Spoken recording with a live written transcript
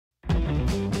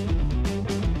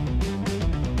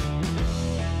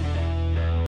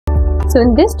So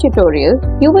in this tutorial,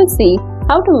 you will see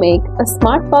how to make a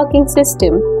smart parking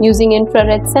system using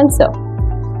infrared sensor.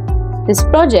 This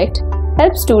project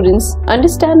helps students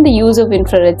understand the use of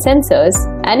infrared sensors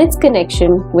and its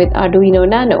connection with Arduino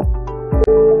Nano.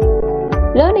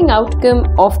 Learning outcome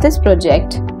of this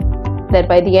project, that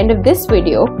by the end of this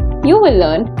video, you will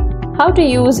learn how to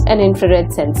use an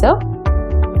infrared sensor,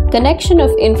 connection of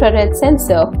infrared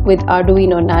sensor with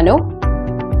Arduino Nano,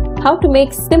 how to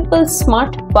make simple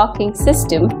smart parking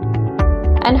system,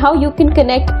 and how you can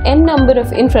connect n number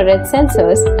of infrared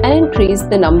sensors and increase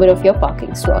the number of your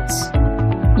parking slots.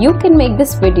 You can make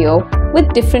this video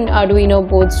with different Arduino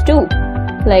boards too,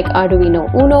 like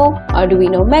Arduino Uno,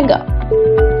 Arduino Mega.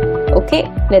 Okay,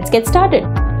 let's get started.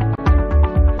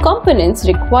 Components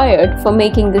required for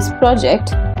making this project: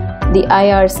 the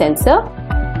IR sensor,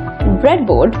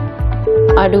 breadboard,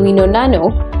 Arduino Nano,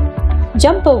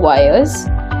 jumper wires,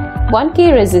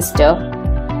 1K resistor,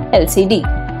 LCD.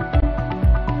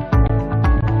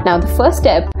 Now the first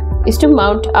step is to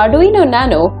mount Arduino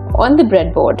Nano on the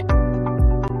breadboard.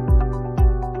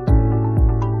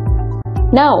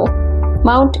 Now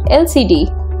mount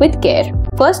LCD with care.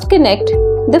 First connect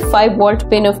the 5V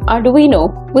pin of Arduino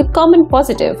with common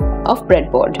positive of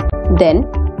breadboard. Then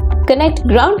connect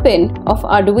ground pin of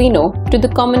Arduino to the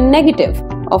common negative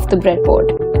of the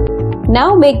breadboard.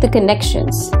 Now make the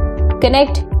connections.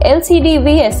 Connect LCD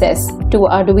VSS to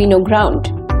Arduino ground,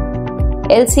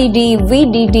 LCD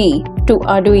VDD to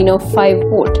Arduino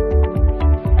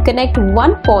 5V. Connect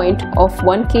one point of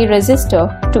 1K resistor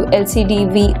to LCD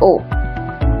VO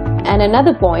and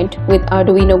another point with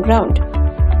Arduino ground.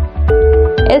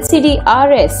 LCD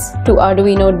RS to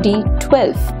Arduino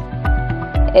D12,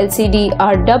 LCD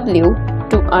RW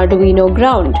to Arduino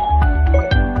ground,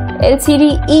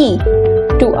 LCD E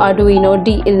to Arduino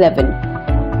D11,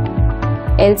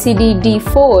 LCD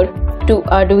D4 to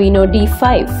Arduino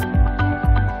D5,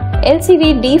 LCD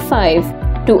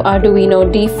D5 to Arduino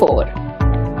D4,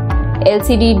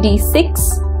 LCD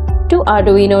D6 to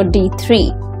Arduino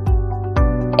D3,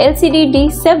 LCD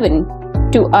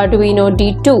D7 to Arduino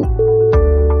D2,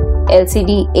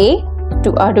 LCD A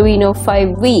to Arduino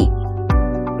 5V,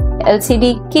 LCD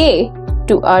K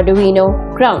to Arduino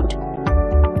ground.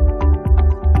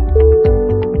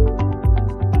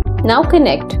 Now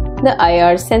connect the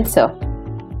IR sensor.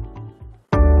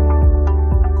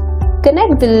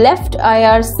 Connect the left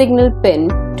IR signal pin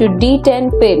to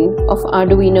D10 pin of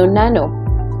Arduino Nano.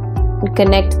 And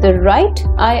connect the right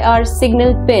IR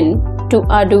signal pin to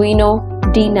Arduino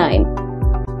D9.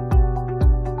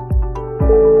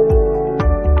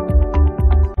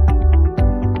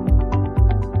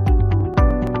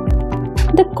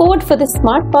 The code for the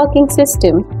smart parking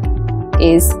system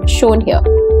is shown here.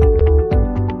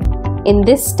 In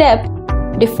this step,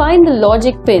 define the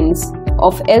logic pins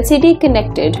of LCD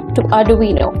connected to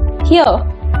Arduino. Here,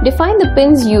 define the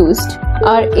pins used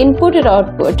are input or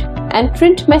output and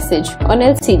print message on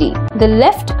LCD. The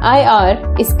left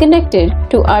IR is connected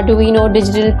to Arduino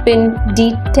digital pin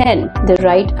D10. The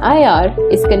right IR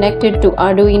is connected to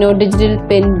Arduino digital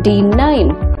pin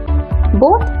D9.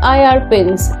 Both IR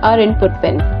pins are input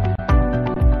pin.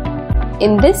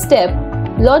 In this step,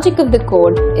 logic of the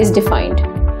code is defined.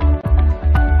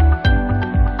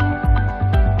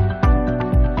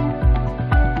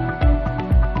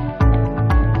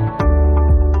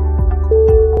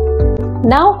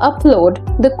 Now upload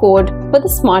the code for the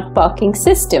smart parking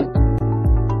system.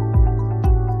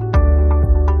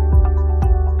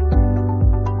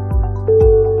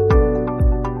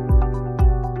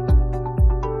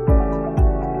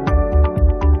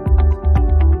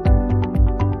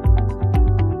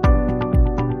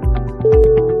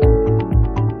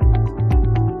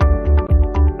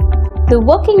 The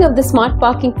working of the smart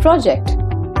parking project.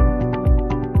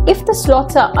 If the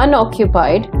slots are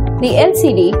unoccupied, the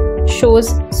LCD shows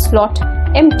slot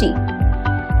empty.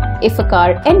 If a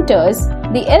car enters,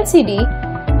 the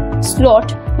LCD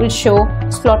slot will show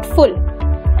slot full.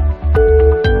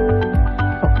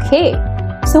 Okay,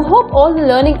 so hope all the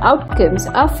learning outcomes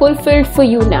are fulfilled for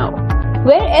you now.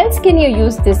 Where else can you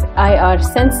use this IR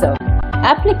sensor?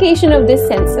 Application of this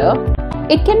sensor: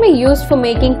 it can be used for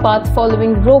making path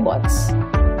following robots.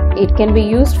 It can be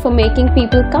used for making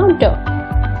people counter.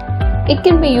 It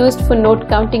can be used for note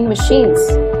counting machines.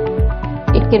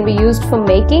 It can be used for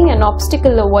making an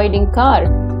obstacle avoiding car.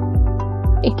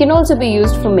 It can also be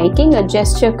used for making a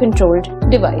gesture controlled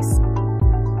device.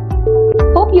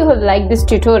 Hope you have liked this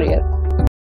tutorial.